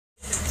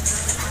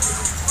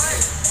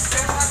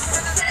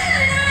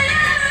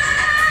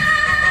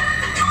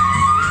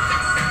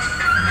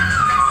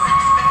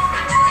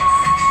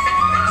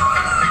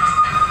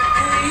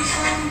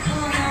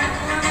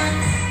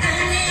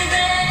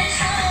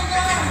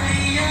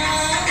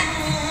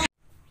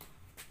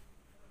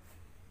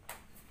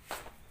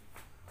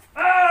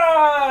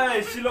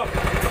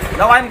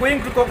Now I'm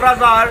going to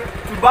Kokrazar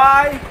to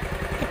buy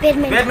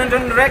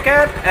badminton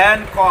racket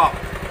and cork.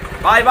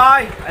 Bye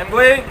bye. I'm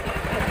going.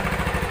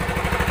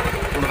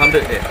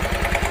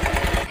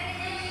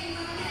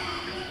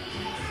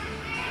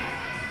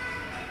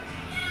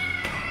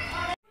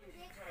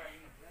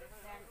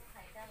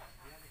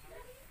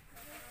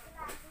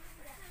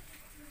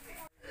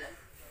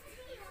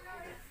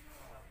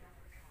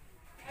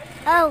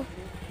 Oh.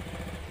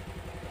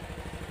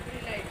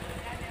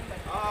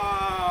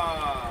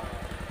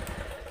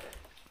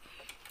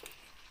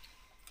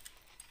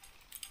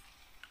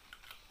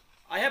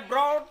 I have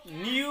brought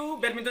new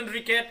badminton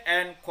racket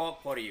and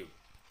cork for you.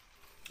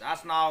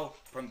 Just now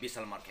from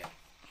Vishal Market.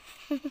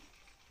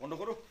 Want to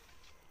go?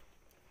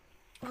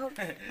 Want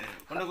to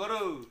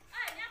go?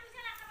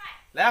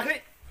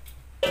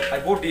 I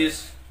bought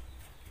this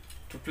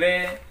to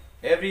play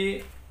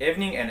every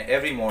evening and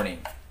every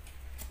morning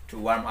to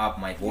warm up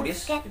my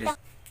bodies.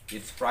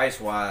 Its price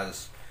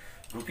was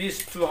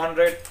rupees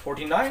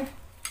 249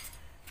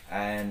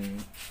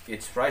 and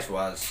its price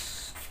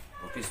was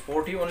rupees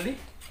 40 only.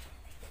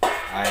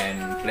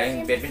 And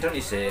playing badminton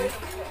is a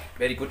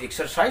very good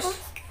exercise.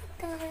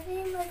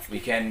 We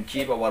can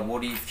keep our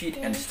body fit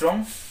and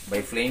strong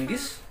by playing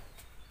this.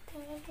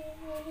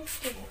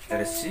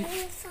 Let us see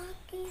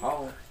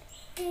how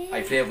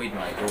I play with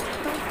my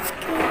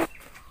daughter.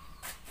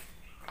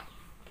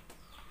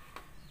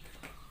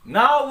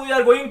 Now we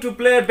are going to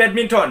play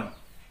badminton.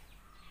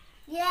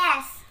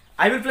 Yes.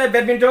 I will play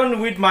badminton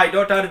with my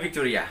daughter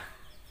Victoria.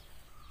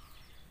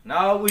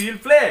 Now we will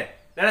play.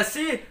 Let us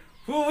see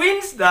who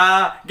wins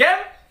the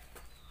game.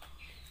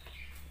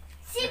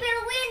 She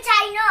will win,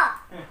 I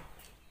know.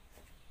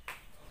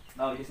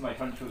 Now it is my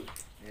turn too.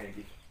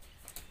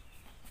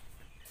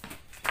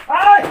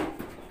 Hi!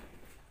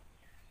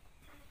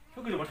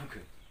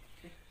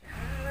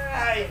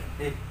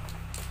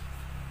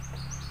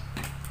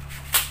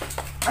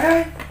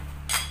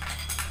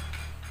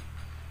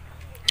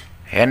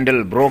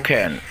 Handle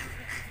broken.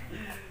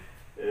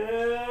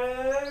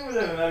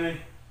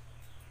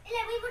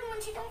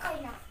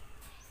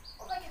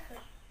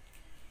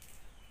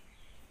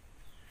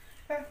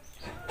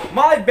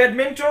 My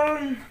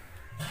badminton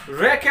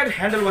racket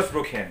handle was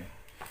broken.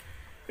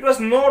 It was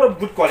not of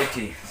good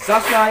quality.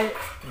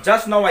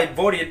 Just now I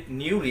bought it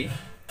newly,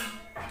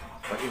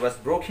 but it was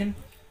broken.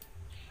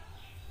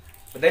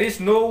 But there is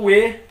no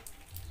way,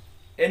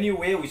 any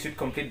way we should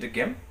complete the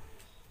game.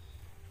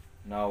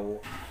 Now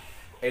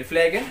I'll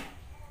play again.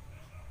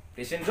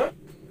 Please enjoy.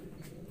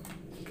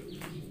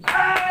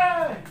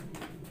 Ah!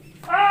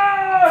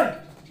 Ah!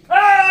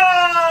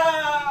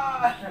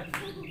 Ah!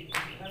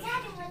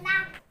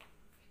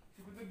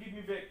 Give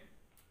me back.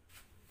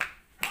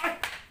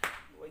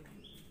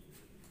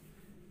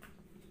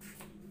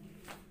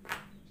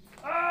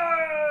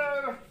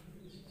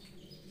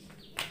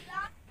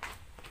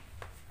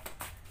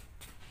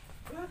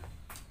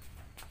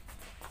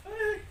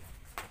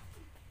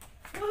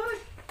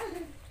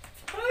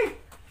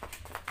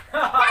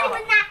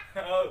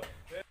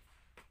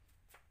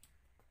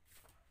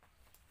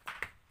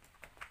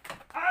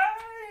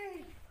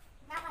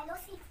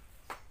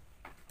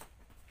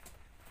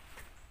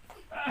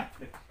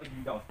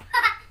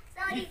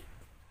 Sorry.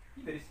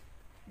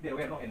 There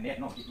were not a net.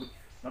 No, it would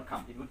not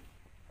come.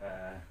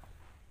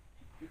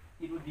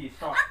 It would be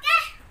stop.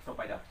 Okay. Stop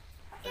by that.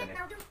 Okay,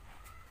 now do.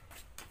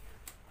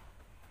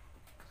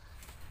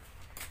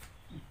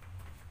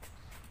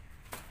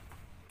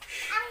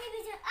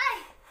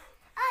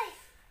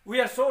 We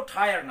are so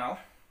tired now.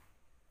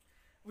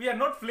 We are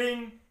not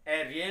playing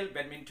a real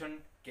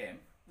badminton game.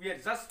 We are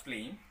just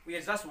playing. We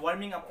are just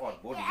warming up our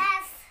body.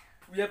 Yes.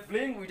 We are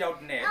playing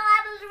without net. No,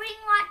 I will drink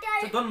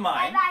water. So don't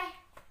mind. Bye bye.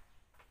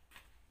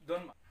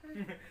 Don't mind.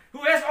 Who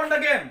has on the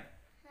game?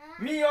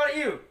 Me or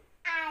you?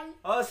 I.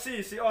 Oh,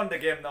 she on the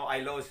game now. I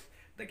lost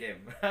the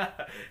game.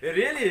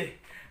 Really?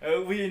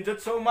 We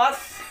enjoyed so much.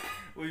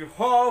 We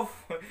hope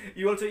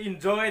you also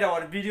enjoyed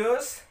our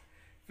videos.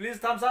 Please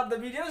thumbs up the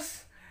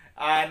videos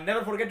and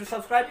never forget to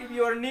subscribe if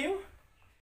you are new.